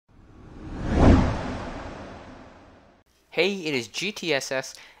Hey, it is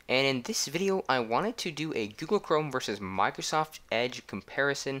GTSS, and in this video I wanted to do a Google Chrome versus Microsoft Edge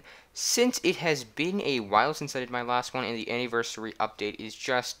comparison since it has been a while since I did my last one and the anniversary update is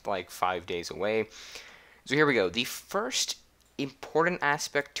just like 5 days away. So here we go. The first important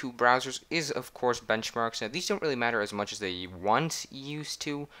aspect to browsers is of course benchmarks. Now these don't really matter as much as they once used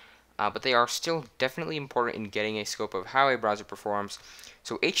to, but they are still definitely important in getting a scope of how a browser performs.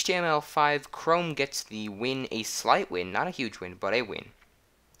 So HTML5, Chrome gets the win, a slight win, not a huge win, but a win.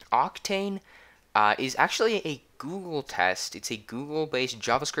 Octane is actually a Google test. It's a Google-based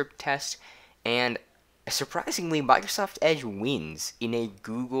JavaScript test, and surprisingly, Microsoft Edge wins in a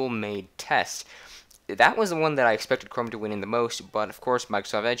Google-made test. That was the one that I expected Chrome to win in the most, but of course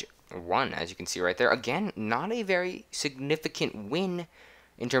Microsoft Edge won, as you can see right there. Again, not a very significant win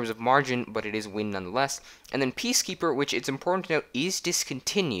in terms of margin, but it is a win nonetheless. And then Peacekeeper, which it's important to note is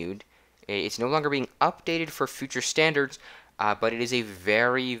discontinued. It's no longer being updated for future standards, but it is a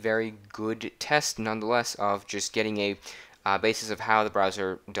very, very good test nonetheless of just getting a basis of how the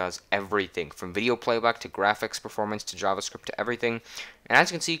browser does everything, from video playback to graphics performance to JavaScript to everything. And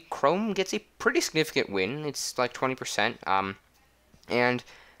as you can see, Chrome gets a pretty significant win. It's like 20%, and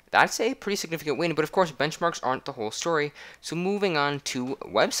that's a pretty significant win, but of course benchmarks aren't the whole story. So moving on to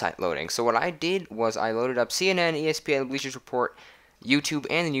website loading. So what I did was I loaded up CNN, ESPN, Bleacher Report, YouTube,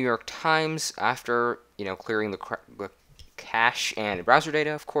 and the New York Times after, clearing the cache and browser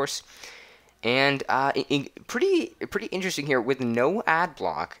data, of course. And pretty interesting here, with no ad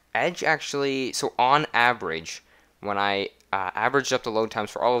block, Edge actually, so on average, when I averaged up the load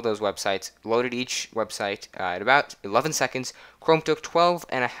times for all of those websites, loaded each website at about 11 seconds, Chrome took 12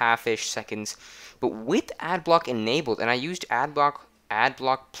 and a half-ish seconds. But with AdBlock enabled, and I used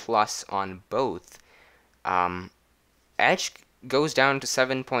AdBlock Plus on both, Edge goes down to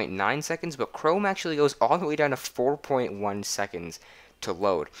 7.9 seconds, but Chrome actually goes all the way down to 4.1 seconds to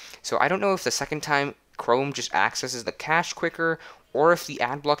load. So I don't know if the second time Chrome just accesses the cache quicker, or if the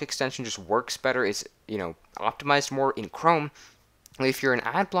AdBlock extension just works better, is optimized more in Chrome. If you're an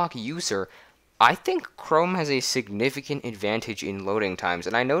AdBlock user, I think Chrome has a significant advantage in loading times,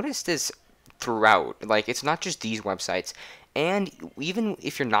 and I noticed this throughout. Like, it's not just these websites, and even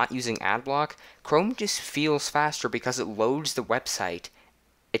if you're not using AdBlock, Chrome just feels faster because it loads the website.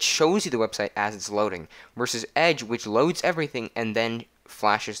 It shows you the website as it's loading, versus Edge, which loads everything and then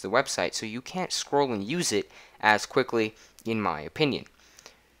flashes the website, so you can't scroll and use it as quickly, in my opinion.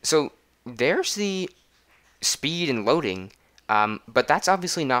 So there's the speed and loading, but that's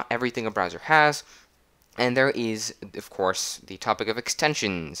obviously not everything a browser has, and there is, of course, the topic of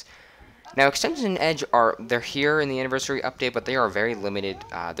extensions. Now, extensions in Edge they're here in the anniversary update, but they are very limited.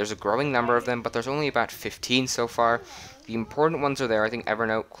 There's a growing number of them, but there's only about 15 so far. The important ones are there. I think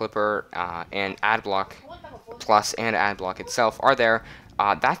Evernote, Clipper, and AdBlock Plus and AdBlock itself are there.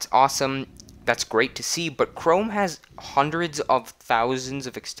 That's awesome. That's great to see, but Chrome has hundreds of thousands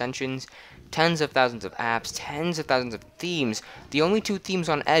of extensions, tens of thousands of apps, tens of thousands of themes. The only two themes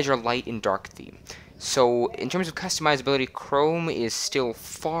on Edge are light and dark theme. So in terms of customizability, Chrome is still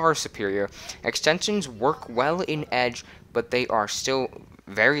far superior. Extensions work well in Edge, but they are still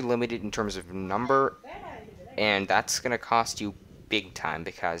very limited in terms of number, and that's going to cost you big time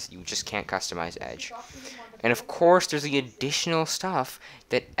because you just can't customize Edge. And of course, there's the additional stuff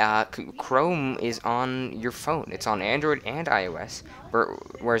that Chrome is on your phone. It's on Android and iOS,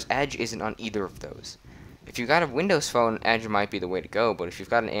 whereas Edge isn't on either of those. If you've got a Windows phone, Edge might be the way to go, but if you've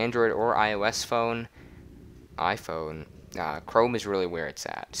got an Android or iOS phone, iPhone, Chrome is really where it's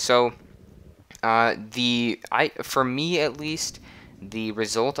at. So, for me at least, the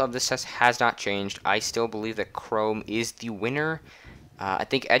result of this test has not changed. I still believe that Chrome is the winner. I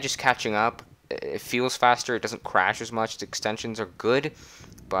think Edge is catching up. It feels faster, it doesn't crash as much, the extensions are good,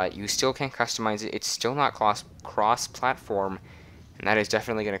 but you still can't customize it. It's still not cross-platform, and that is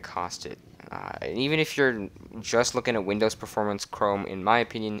definitely going to cost it. And even if you're just looking at Windows performance, Chrome, in my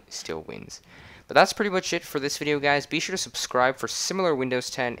opinion, still wins. But that's pretty much it for this video, guys. Be sure to subscribe for similar Windows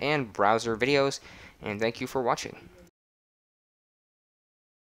 10 and browser videos, and thank you for watching.